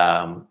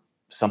that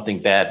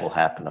something bad will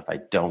happen if I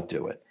don't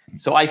do it.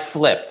 So I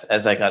flipped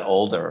as I got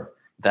older,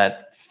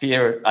 that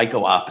fear, I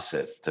go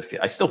opposite to fear.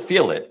 I still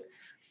feel it,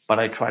 but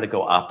I try to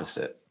go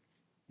opposite.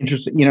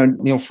 Interesting.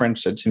 Neil French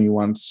said to me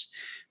once,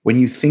 when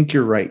you think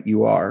you're right,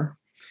 you are.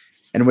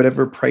 And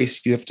whatever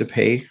price you have to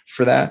pay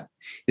for that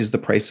is the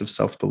price of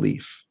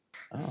self-belief.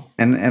 Oh.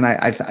 And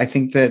I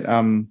think that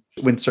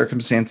when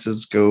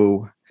circumstances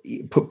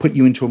put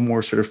you into a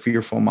more sort of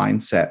fearful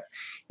mindset,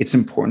 it's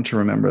important to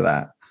remember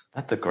that.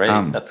 That's a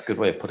good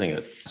way of putting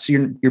it. So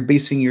you're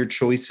basing your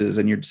choices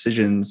and your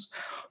decisions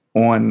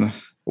on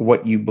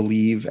what you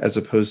believe, as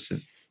opposed to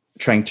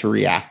trying to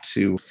react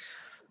to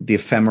the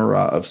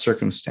ephemera of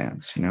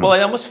circumstance. Well,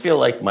 I almost feel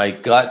like my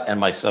gut and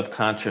my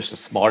subconscious is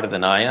smarter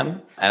than I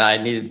am, and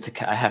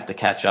I have to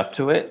catch up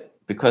to it,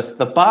 because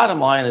the bottom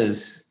line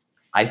is,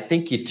 I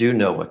think you do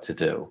know what to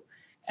do.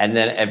 And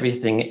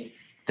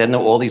then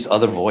all these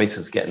other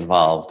voices get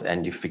involved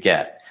and you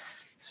forget.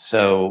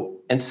 So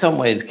in some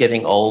ways,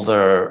 getting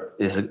older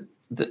is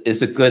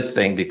a good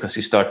thing, because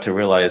you start to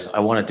realize, I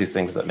want to do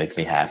things that make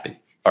me happy,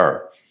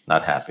 or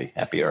not happy,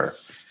 happier.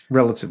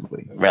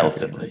 Relatively,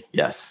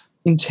 yes.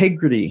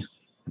 Integrity.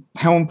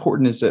 How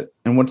important is it?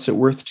 And what's it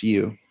worth to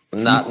you?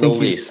 Not in the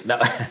least. No.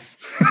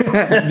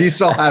 Do you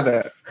still have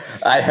it?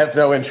 I have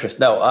no interest.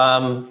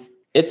 No.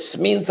 It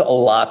means a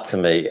lot to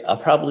me.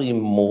 Probably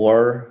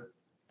more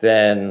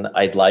than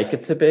I'd like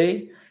it to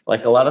be.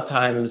 Like a lot of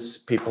times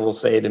people will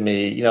say to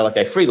me, like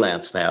I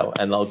freelance now,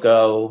 and they'll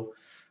go,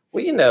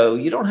 well,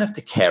 you don't have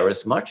to care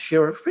as much.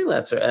 You're a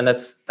freelancer. And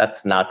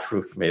that's not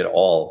true for me at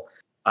all.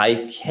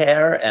 I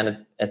care,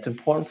 and it's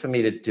important for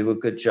me to do a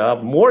good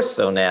job, more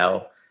so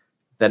now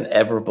than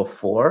ever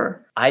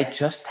before. I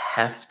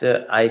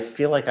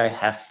feel like I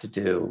have to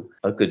do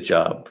a good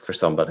job for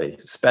somebody,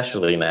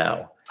 especially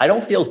now. I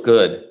don't feel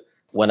good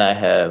when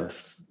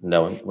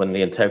when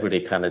the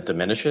integrity kind of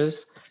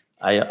diminishes.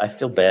 I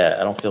feel bad.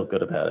 I don't feel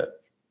good about it.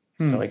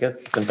 So I guess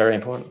it's very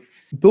important.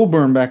 Bill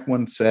Bernbach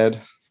once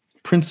said,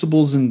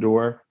 principles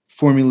endure,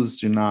 formulas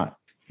do not.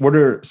 What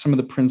are some of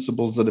the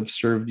principles that have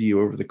served you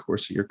over the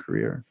course of your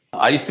career?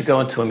 I used to go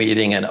into a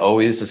meeting and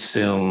always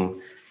assume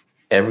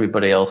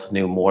everybody else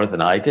knew more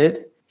than I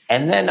did.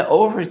 And then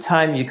over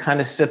time, you kind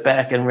of sit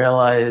back and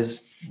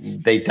realize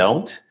they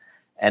don't.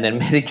 And in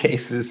many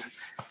cases,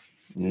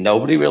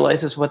 nobody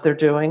realizes what they're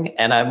doing.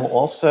 And I'm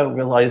also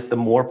realized the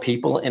more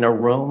people in a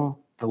room,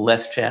 the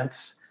less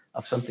chance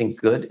of something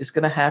good is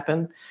going to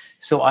happen.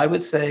 So I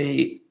would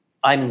say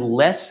I'm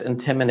less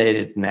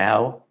intimidated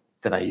now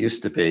than I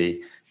used to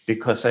be,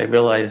 because I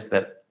realize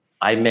that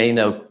I may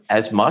know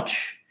as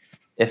much,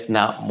 if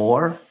not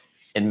more,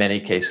 in many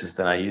cases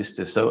than I used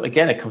to. So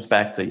again, it comes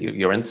back to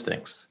your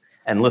instincts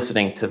and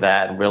listening to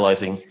that and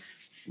realizing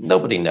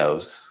nobody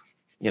knows,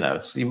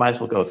 so you might as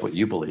well go with what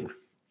you believe.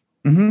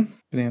 Mm-hmm.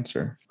 Good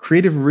answer.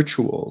 Creative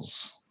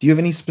rituals. Do you have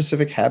any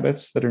specific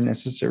habits that are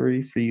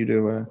necessary for you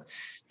to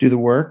do the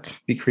work,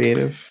 be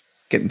creative,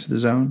 get into the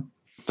zone?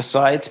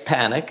 Besides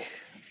panic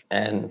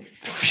and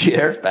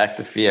fear, back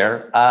to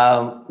fear.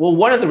 Well,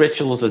 one of the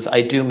rituals is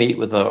I do meet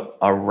with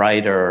a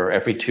writer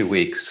every 2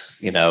 weeks,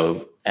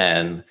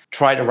 and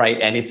try to write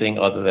anything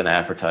other than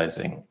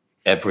advertising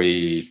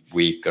every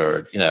week,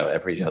 or,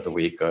 every other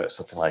week or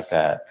something like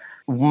that.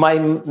 My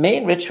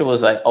main ritual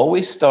is I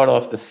always start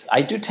off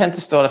I do tend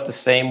to start off the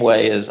same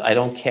way. As I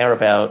don't care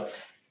about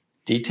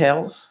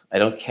details. I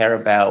don't care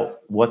about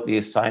what the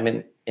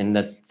assignment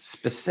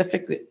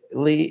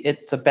specifically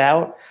it's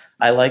about.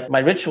 I like my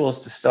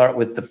rituals to start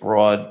with the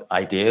broad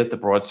ideas, the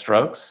broad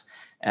strokes.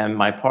 And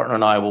my partner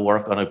and I will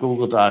work on a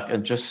Google Doc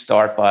and just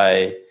start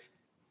by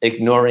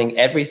ignoring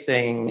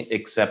everything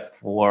except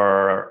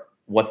for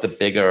what the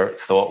bigger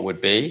thought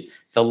would be.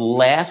 The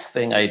last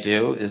thing I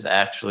do is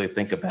actually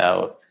think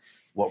about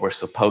what we're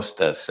supposed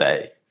to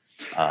say.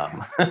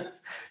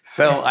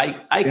 So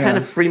I kind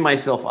of free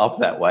myself up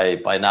that way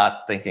by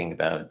not thinking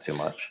about it too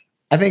much.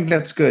 I think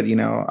that's good.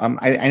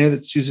 I know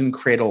that Susan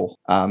Cradle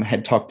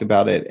had talked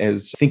about it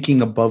as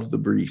thinking above the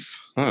brief.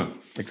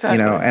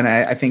 Exactly. And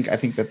I think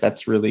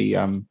that's really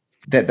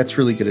that's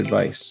really good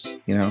advice.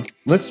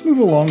 Let's move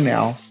along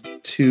now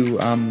to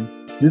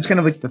this is kind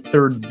of like the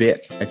third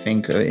bit, I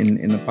think,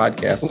 in the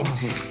podcast.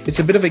 It's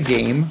a bit of a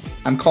game.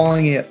 I'm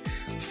calling it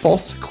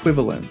false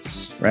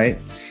equivalence, right?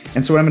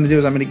 And so what I'm going to do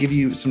is I'm going to give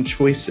you some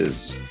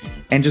choices,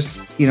 and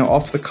just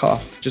off the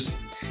cuff, just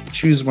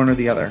choose one or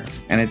the other.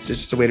 And it's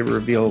just a way to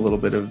reveal a little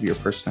bit of your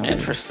personality.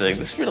 Interesting.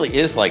 This really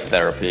is like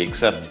therapy,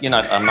 except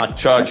I'm not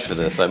charged for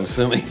this, I'm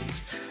assuming.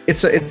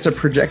 It's a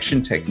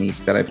projection technique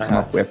that I've come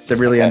up with to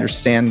really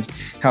understand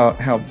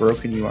how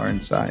broken you are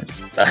inside.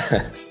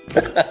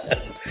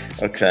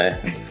 Okay,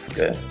 that's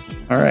good.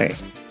 All right.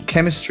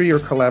 Chemistry or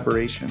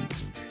collaboration?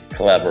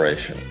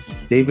 Collaboration.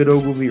 David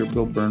Ogilvy or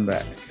Bill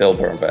Bernbach? Bill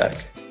Bernbach.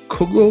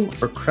 Kugel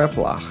or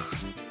Kreplach?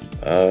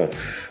 Oh,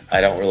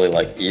 I don't really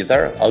like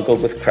either. I'll go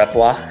with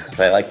Kreplach.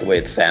 I like the way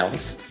it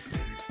sounds.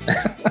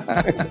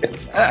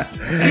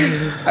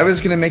 I was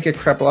going to make it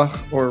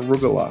Kreplach or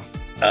Rugula.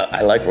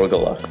 I like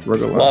Rugula.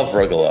 Love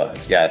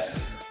Rugula.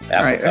 Yes.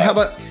 All right. How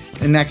about,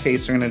 in that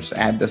case, we're going to just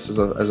add this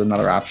as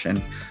another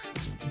option.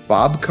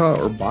 Babka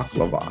or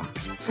baklava?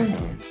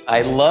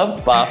 I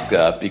love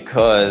babka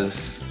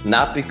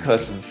not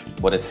because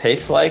of what it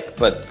tastes like,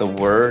 but the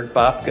word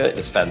babka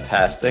is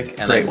fantastic.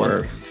 And Great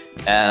word.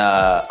 And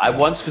I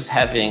once was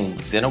having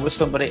dinner with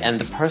somebody, and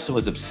the person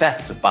was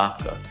obsessed with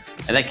babka.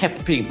 And they kept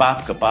repeating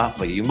babka,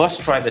 babka. You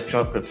must try the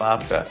chocolate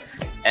babka.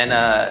 And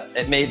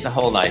it made the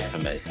whole night for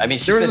me. I mean,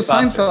 there was a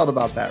Seinfeld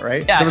about that,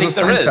 right? Yeah, I think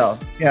there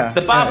is. Yeah.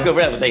 The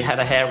babka, they had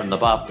a hair in the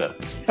babka.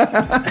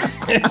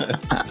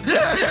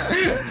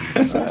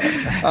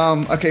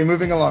 Okay,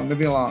 moving along,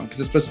 because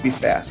it's supposed to be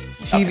fast.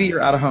 TV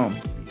or out of home?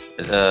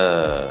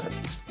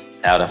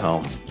 Out of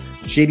home.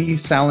 J.D.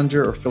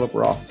 Salinger or Philip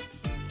Roth?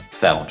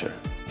 Salinger.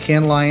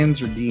 Can Lions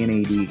or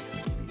D&AD?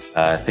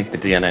 I think the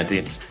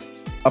D&AD.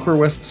 Upper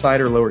West Side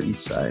or Lower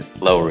East Side?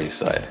 Lower East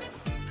Side.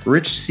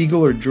 Rich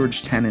Siegel or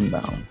George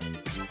Tannenbaum?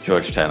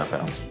 George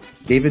Tannenbaum.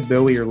 David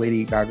Bowie or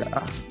Lady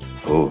Gaga?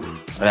 Ooh,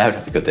 I would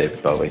have to go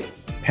David Bowie.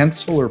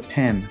 Pencil or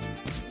pen?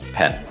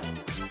 Pen.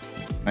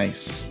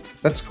 Nice.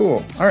 That's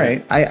cool. All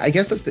right. I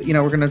guess that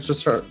we're going to just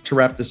start to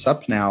wrap this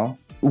up now.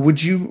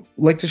 Would you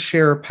like to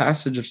share a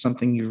passage of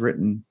something you've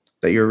written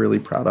that you're really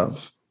proud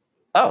of?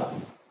 Oh,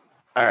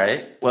 all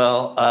right.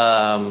 Well,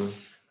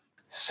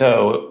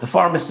 so The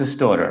Pharmacist's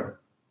Daughter.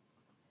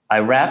 I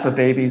wrap a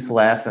baby's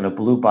laugh in a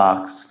blue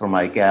box for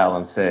my gal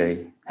and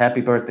say, "Happy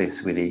birthday,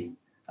 sweetie.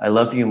 I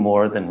love you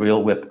more than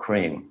real whipped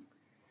cream."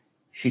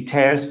 She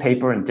tears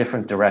paper in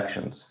different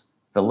directions.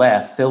 The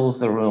laugh fills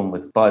the room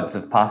with buds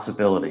of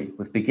possibility,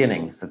 with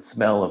beginnings that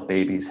smell of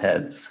babies'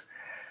 heads.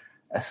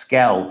 A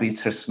scowl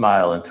beats her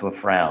smile into a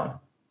frown.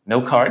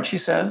 "No card," she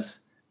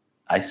says.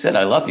 "I said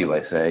I love you," I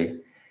say.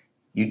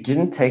 "You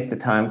didn't take the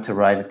time to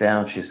write it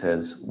down," she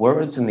says.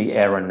 "Words in the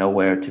air are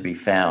nowhere to be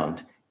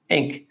found.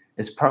 Ink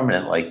is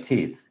permanent like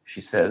teeth,"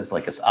 she says,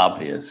 like it's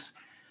obvious.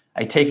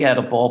 I take out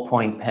a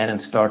ballpoint pen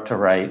and start to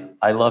write,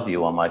 "I love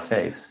you" on my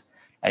face.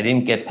 I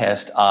didn't get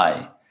past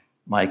I.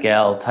 My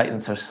gal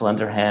tightens her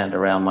slender hand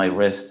around my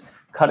wrist,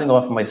 cutting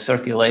off my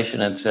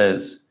circulation, and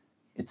says,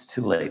 "It's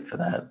too late for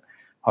that."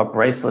 Her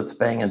bracelets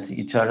bang into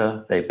each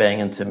other. They bang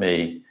into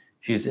me.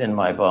 She's in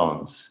my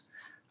bones.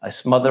 I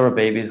smother a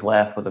baby's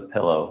laugh with a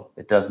pillow.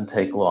 It doesn't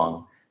take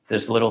long.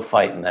 There's little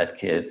fight in that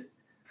kid.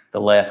 The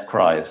laugh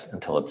cries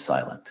until it's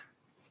silent.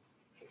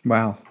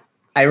 Wow.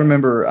 I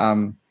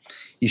remember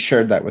you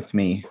shared that with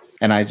me,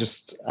 and I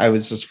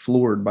was just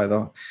floored by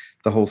the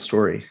whole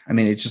story. I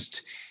mean, it's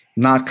just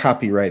not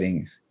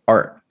copywriting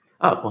art.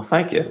 Oh, well,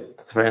 thank you.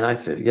 That's very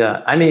nice of you.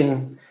 Yeah. I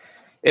mean,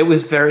 it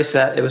was very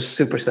sad. It was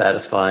super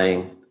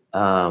satisfying.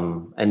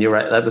 And you're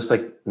right. That was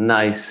like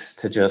nice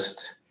to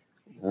just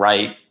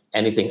write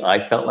anything I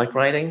felt like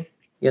writing,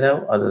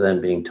 other than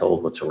being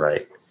told what to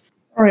write.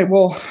 All right.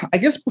 Well, I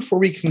guess before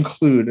we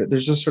conclude,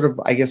 there's just sort of,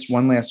 I guess,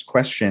 one last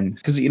question.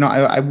 Because,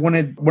 I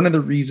wanted, one of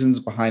the reasons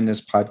behind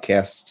this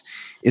podcast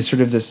is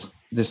sort of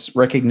this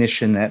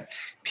recognition that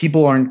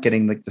people aren't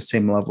getting like the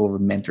same level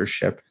of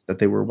mentorship that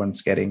they were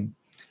once getting,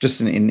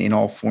 just in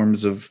all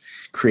forms of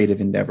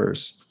creative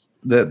endeavors.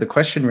 The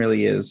question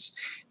really is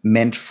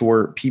meant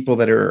for people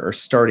that are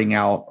starting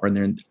out, or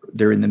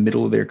they're in the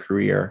middle of their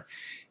career.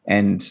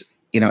 And,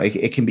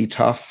 it can be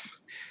tough.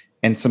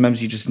 And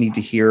sometimes you just need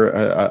to hear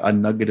a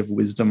nugget of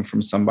wisdom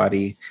from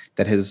somebody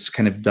that has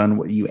kind of done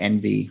what you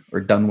envy,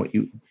 or done what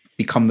you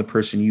become the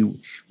person you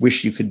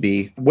wish you could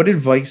be. What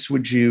advice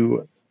would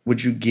you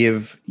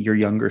give your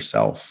younger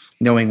self,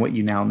 knowing what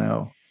you now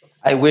know?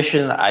 I wish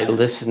I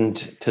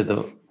listened to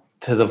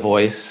the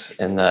voice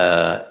in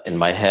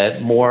my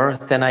head more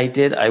than I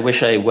did. I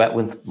wish I went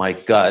with my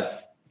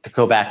gut, to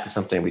go back to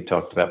something we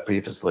talked about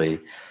previously,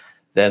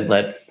 then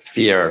let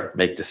fear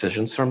make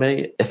decisions for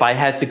me. If I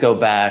had to go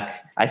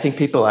back, I think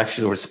people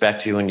actually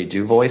respect you when you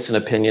do voice an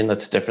opinion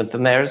that's different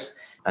than theirs.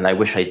 And I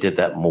wish I did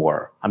that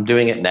more. I'm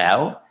doing it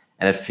now,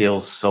 and it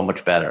feels so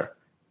much better.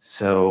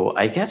 So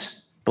I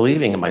guess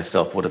believing in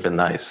myself would have been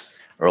nice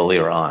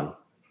earlier on.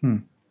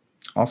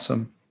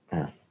 Awesome.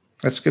 Yeah.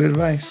 That's good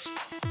advice.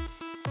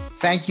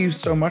 Thank you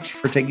so much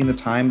for taking the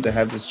time to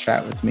have this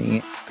chat with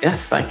me.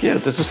 Yes, thank you.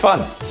 This was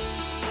fun.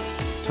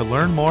 To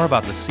learn more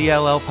about the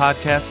CLL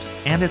podcast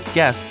and its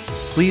guests,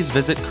 please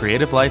visit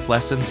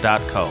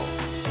creativelifelessons.co.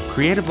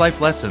 Creative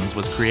Life Lessons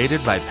was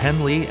created by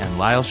Penn Lee and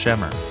Lyle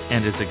Schemmer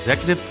and is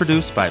executive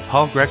produced by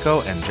Paul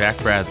Greco and Jack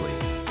Bradley.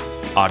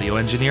 Audio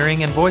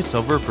engineering and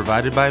voiceover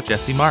provided by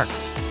Jesse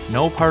Marks.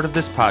 No part of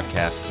this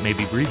podcast may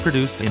be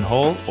reproduced in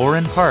whole or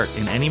in part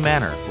in any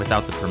manner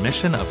without the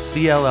permission of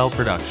CLL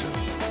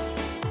Productions.